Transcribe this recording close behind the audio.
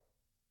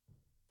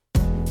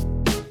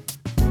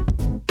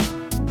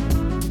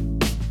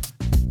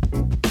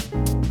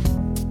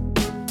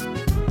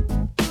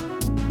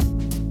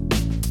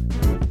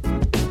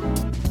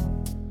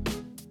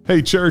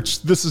Hey,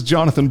 church, this is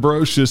Jonathan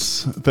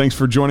Brocious. Thanks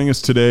for joining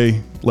us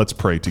today. Let's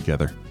pray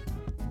together.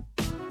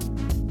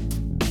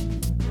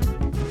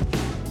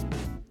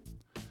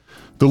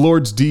 The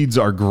Lord's deeds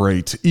are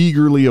great,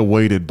 eagerly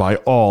awaited by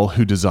all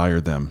who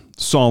desire them.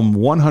 Psalm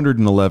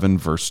 111,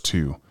 verse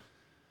 2.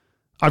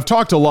 I've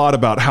talked a lot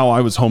about how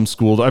I was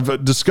homeschooled.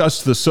 I've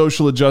discussed the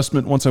social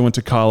adjustment once I went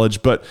to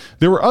college, but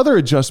there were other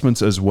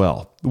adjustments as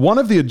well. One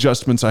of the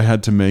adjustments I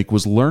had to make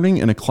was learning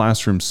in a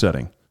classroom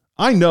setting.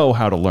 I know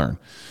how to learn.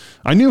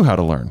 I knew how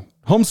to learn.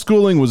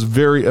 Homeschooling was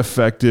very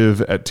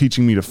effective at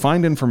teaching me to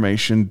find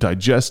information,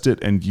 digest it,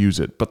 and use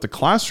it. But the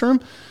classroom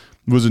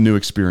was a new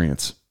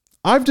experience.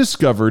 I've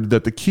discovered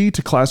that the key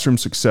to classroom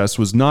success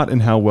was not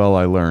in how well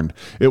I learned.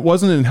 It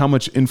wasn't in how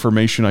much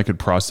information I could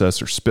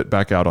process or spit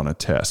back out on a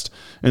test.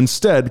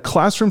 Instead,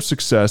 classroom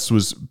success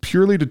was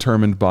purely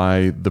determined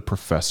by the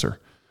professor.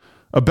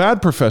 A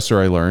bad professor,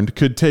 I learned,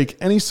 could take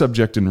any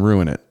subject and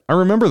ruin it. I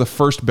remember the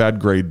first bad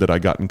grade that I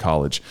got in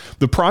college.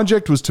 The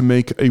project was to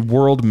make a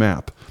world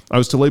map. I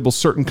was to label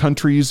certain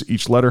countries.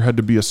 Each letter had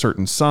to be a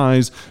certain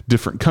size.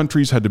 Different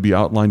countries had to be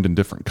outlined in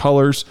different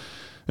colors,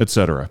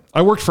 etc.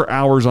 I worked for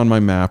hours on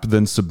my map,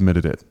 then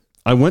submitted it.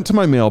 I went to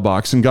my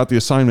mailbox and got the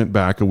assignment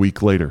back a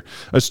week later.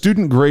 A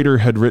student grader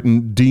had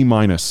written D-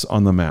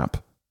 on the map.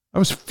 I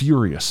was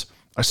furious.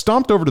 I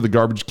stomped over to the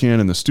garbage can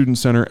in the student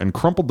center and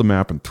crumpled the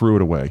map and threw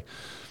it away.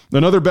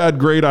 Another bad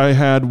grade I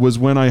had was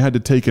when I had to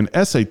take an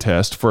essay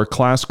test for a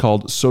class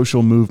called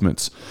Social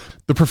Movements.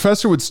 The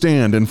professor would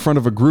stand in front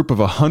of a group of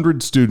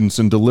 100 students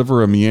and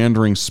deliver a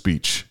meandering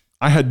speech.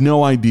 I had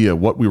no idea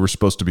what we were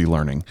supposed to be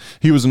learning.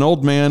 He was an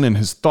old man and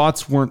his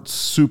thoughts weren't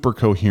super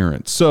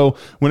coherent. So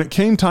when it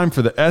came time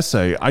for the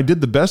essay, I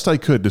did the best I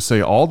could to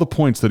say all the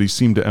points that he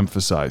seemed to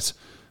emphasize.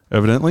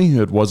 Evidently,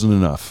 it wasn't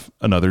enough.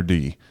 Another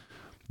D.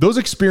 Those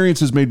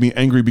experiences made me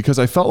angry because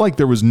I felt like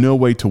there was no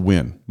way to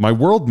win. My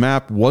world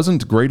map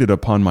wasn't graded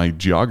upon my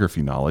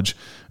geography knowledge.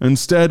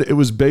 Instead, it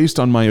was based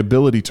on my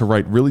ability to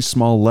write really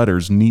small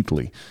letters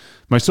neatly.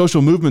 My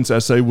social movements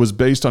essay was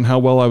based on how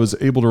well I was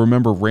able to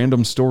remember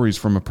random stories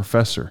from a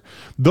professor.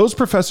 Those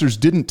professors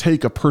didn't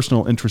take a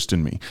personal interest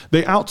in me.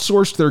 They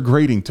outsourced their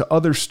grading to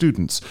other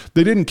students.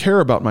 They didn't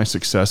care about my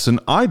success, and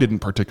I didn't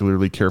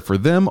particularly care for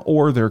them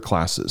or their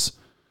classes.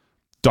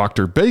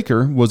 Dr.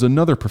 Baker was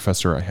another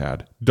professor I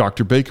had.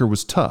 Dr. Baker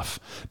was tough.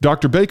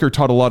 Dr. Baker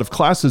taught a lot of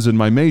classes in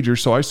my major,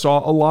 so I saw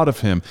a lot of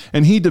him,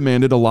 and he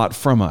demanded a lot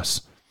from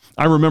us.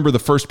 I remember the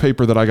first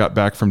paper that I got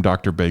back from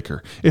Dr.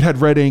 Baker. It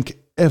had red ink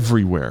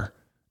everywhere.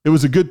 It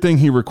was a good thing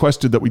he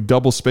requested that we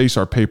double space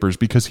our papers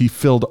because he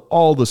filled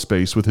all the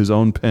space with his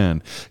own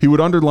pen. He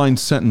would underline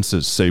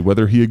sentences, say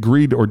whether he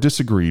agreed or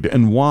disagreed,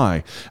 and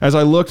why. As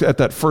I looked at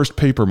that first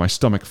paper, my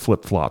stomach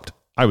flip-flopped.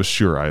 I was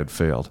sure I had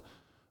failed.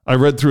 I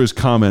read through his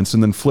comments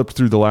and then flipped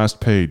through the last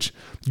page.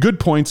 Good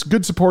points,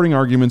 good supporting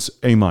arguments,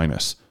 A-.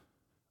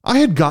 I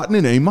had gotten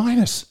an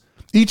A-.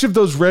 Each of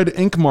those red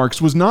ink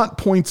marks was not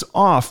points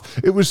off.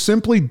 It was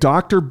simply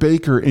Dr.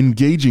 Baker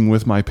engaging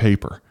with my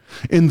paper.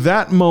 In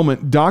that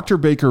moment, Dr.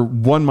 Baker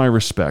won my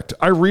respect.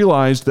 I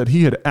realized that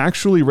he had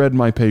actually read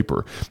my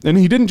paper, and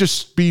he didn't just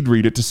speed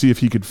read it to see if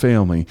he could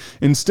fail me.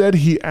 Instead,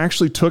 he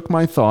actually took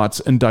my thoughts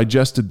and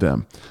digested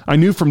them. I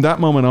knew from that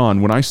moment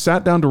on, when I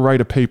sat down to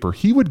write a paper,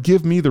 he would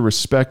give me the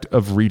respect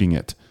of reading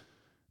it.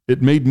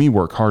 It made me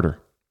work harder.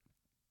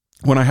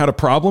 When I had a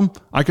problem,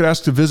 I could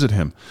ask to visit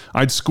him.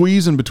 I'd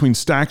squeeze in between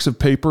stacks of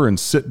paper and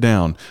sit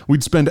down.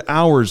 We'd spend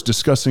hours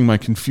discussing my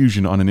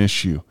confusion on an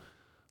issue.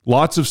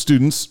 Lots of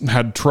students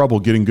had trouble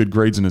getting good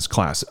grades in his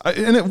class,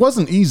 and it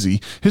wasn't easy.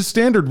 His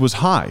standard was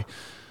high,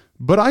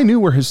 but I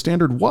knew where his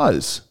standard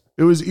was.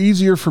 It was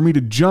easier for me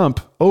to jump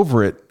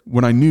over it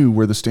when I knew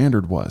where the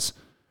standard was.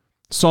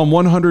 Psalm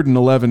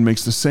 111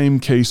 makes the same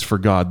case for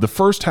God. The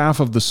first half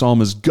of the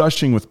psalm is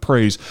gushing with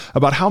praise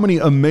about how many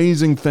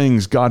amazing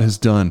things God has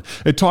done.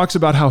 It talks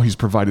about how he's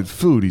provided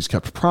food, he's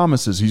kept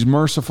promises, he's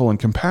merciful and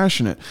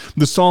compassionate.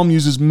 The psalm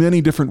uses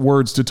many different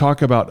words to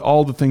talk about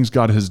all the things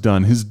God has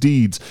done, his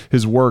deeds,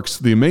 his works,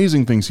 the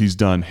amazing things he's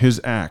done, his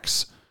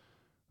acts.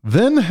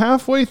 Then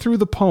halfway through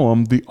the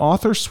poem, the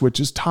author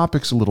switches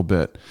topics a little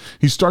bit.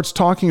 He starts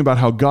talking about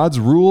how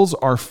God's rules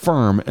are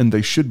firm and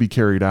they should be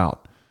carried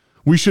out.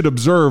 We should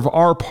observe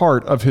our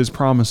part of his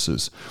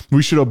promises.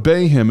 We should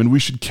obey him and we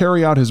should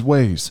carry out his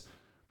ways.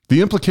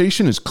 The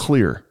implication is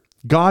clear.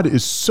 God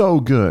is so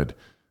good.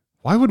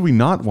 Why would we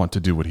not want to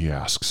do what he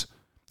asks?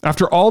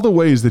 After all the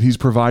ways that he's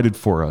provided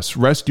for us,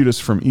 rescued us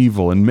from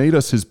evil, and made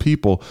us his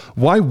people,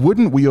 why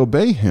wouldn't we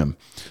obey him?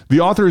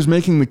 The author is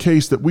making the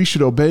case that we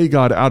should obey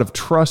God out of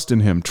trust in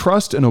him.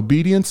 Trust and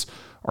obedience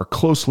are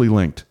closely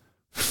linked.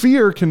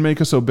 Fear can make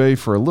us obey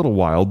for a little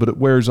while, but it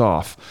wears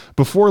off.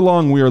 Before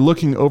long, we are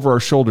looking over our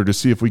shoulder to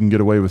see if we can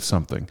get away with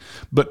something.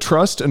 But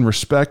trust and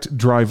respect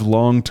drive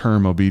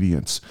long-term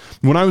obedience.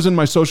 When I was in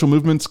my social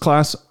movements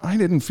class, I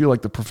didn't feel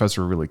like the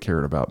professor really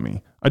cared about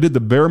me. I did the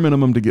bare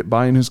minimum to get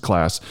by in his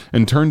class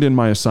and turned in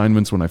my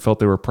assignments when I felt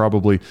they were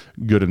probably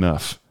good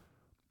enough.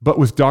 But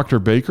with Dr.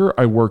 Baker,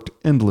 I worked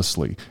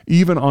endlessly,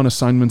 even on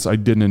assignments I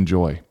didn't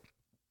enjoy.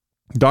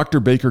 Dr.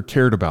 Baker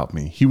cared about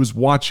me. He was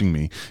watching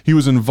me. He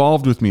was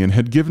involved with me and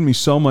had given me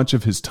so much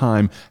of his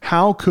time.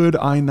 How could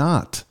I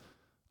not?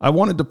 I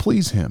wanted to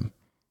please him.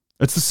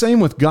 It's the same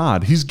with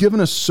God. He's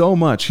given us so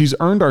much. He's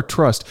earned our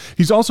trust.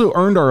 He's also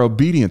earned our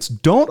obedience.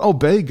 Don't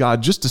obey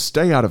God just to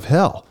stay out of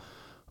hell.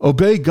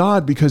 Obey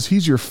God because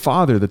he's your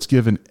Father that's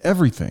given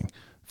everything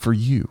for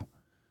you.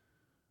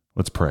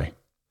 Let's pray.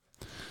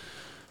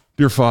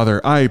 Dear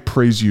Father, I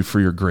praise you for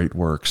your great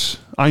works.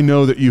 I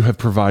know that you have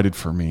provided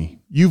for me.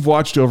 You've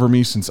watched over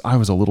me since I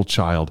was a little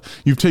child.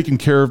 You've taken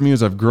care of me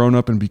as I've grown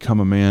up and become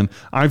a man.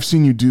 I've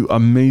seen you do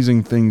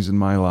amazing things in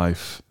my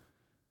life.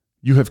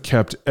 You have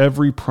kept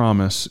every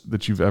promise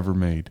that you've ever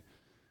made.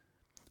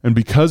 And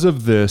because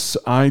of this,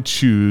 I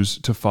choose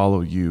to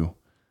follow you.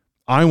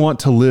 I want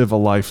to live a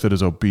life that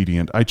is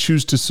obedient. I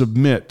choose to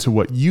submit to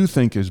what you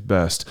think is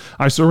best.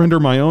 I surrender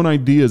my own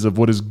ideas of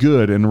what is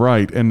good and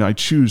right, and I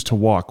choose to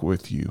walk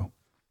with you.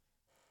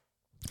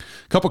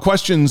 A couple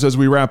questions as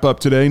we wrap up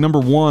today. Number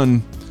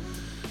one,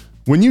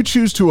 when you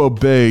choose to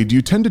obey, do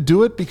you tend to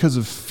do it because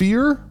of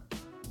fear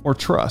or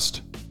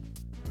trust?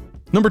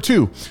 Number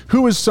two,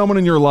 who is someone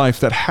in your life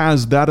that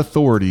has that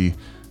authority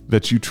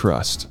that you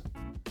trust?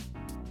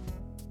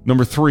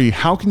 Number three,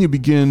 how can you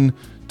begin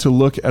to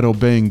look at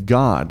obeying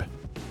God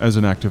as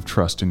an act of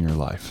trust in your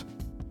life?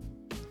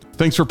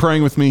 Thanks for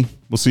praying with me.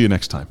 We'll see you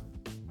next time.